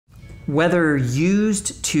Whether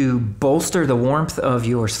used to bolster the warmth of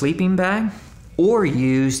your sleeping bag or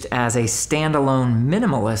used as a standalone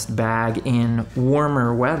minimalist bag in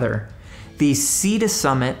warmer weather, the Sea to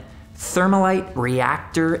Summit Thermolite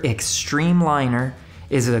Reactor Extreme Liner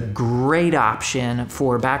is a great option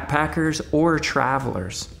for backpackers or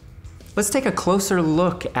travelers. Let's take a closer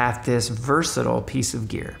look at this versatile piece of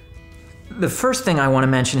gear. The first thing I want to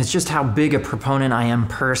mention is just how big a proponent I am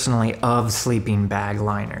personally of sleeping bag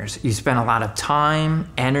liners. You spend a lot of time,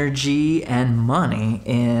 energy, and money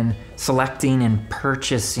in selecting and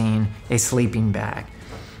purchasing a sleeping bag.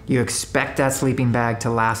 You expect that sleeping bag to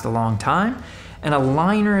last a long time, and a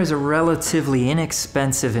liner is a relatively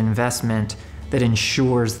inexpensive investment that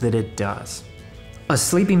ensures that it does. A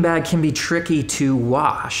sleeping bag can be tricky to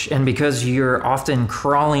wash, and because you're often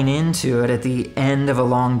crawling into it at the end of a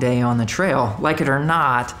long day on the trail, like it or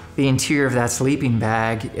not, the interior of that sleeping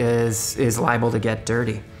bag is liable to get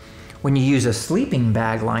dirty. When you use a sleeping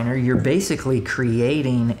bag liner, you're basically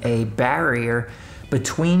creating a barrier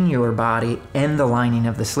between your body and the lining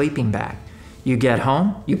of the sleeping bag. You get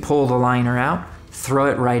home, you pull the liner out, throw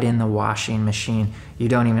it right in the washing machine. You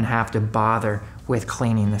don't even have to bother with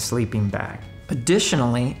cleaning the sleeping bag.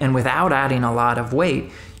 Additionally, and without adding a lot of weight,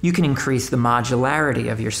 you can increase the modularity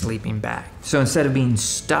of your sleeping bag. So instead of being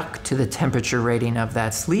stuck to the temperature rating of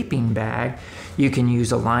that sleeping bag, you can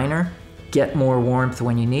use a liner, get more warmth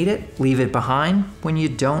when you need it, leave it behind when you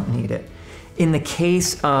don't need it. In the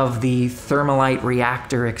case of the Thermolite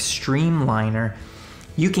Reactor Extreme Liner,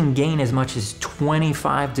 you can gain as much as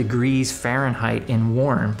 25 degrees Fahrenheit in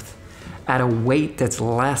warmth at a weight that's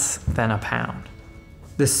less than a pound.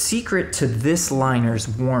 The secret to this liner's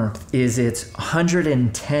warmth is its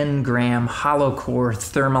 110 gram hollow core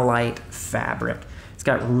Thermolite fabric. It's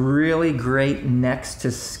got really great next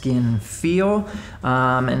to skin feel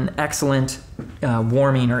and excellent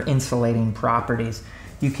warming or insulating properties.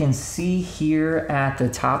 You can see here at the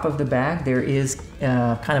top of the bag, there is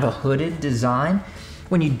kind of a hooded design.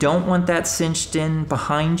 When you don't want that cinched in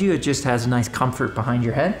behind you, it just has nice comfort behind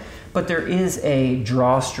your head. But there is a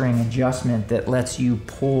drawstring adjustment that lets you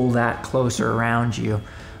pull that closer around you,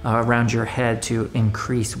 around your head to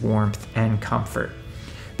increase warmth and comfort.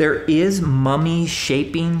 There is mummy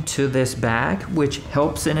shaping to this bag, which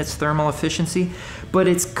helps in its thermal efficiency, but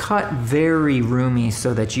it's cut very roomy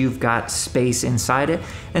so that you've got space inside it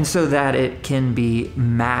and so that it can be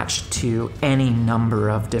matched to any number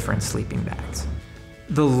of different sleeping bags.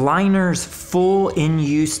 The liner's full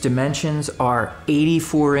in-use dimensions are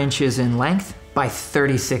 84 inches in length by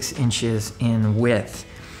 36 inches in width.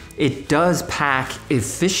 It does pack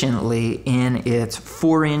efficiently in its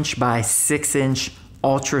 4-inch by 6-inch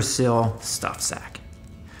Ultra-Sil stuff sack.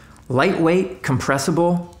 Lightweight,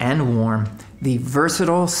 compressible, and warm, the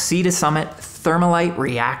versatile Sea to Summit Thermolite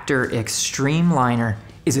Reactor Extreme Liner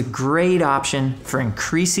is a great option for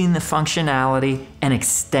increasing the functionality and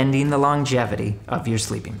extending the longevity of your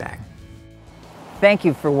sleeping bag. Thank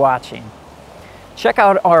you for watching. Check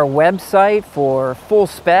out our website for full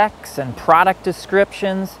specs and product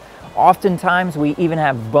descriptions. Oftentimes we even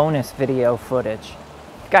have bonus video footage.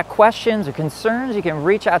 If you've got questions or concerns, you can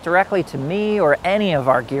reach out directly to me or any of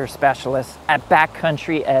our gear specialists at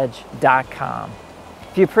backcountryedge.com.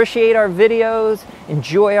 If you appreciate our videos,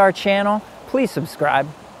 enjoy our channel, please subscribe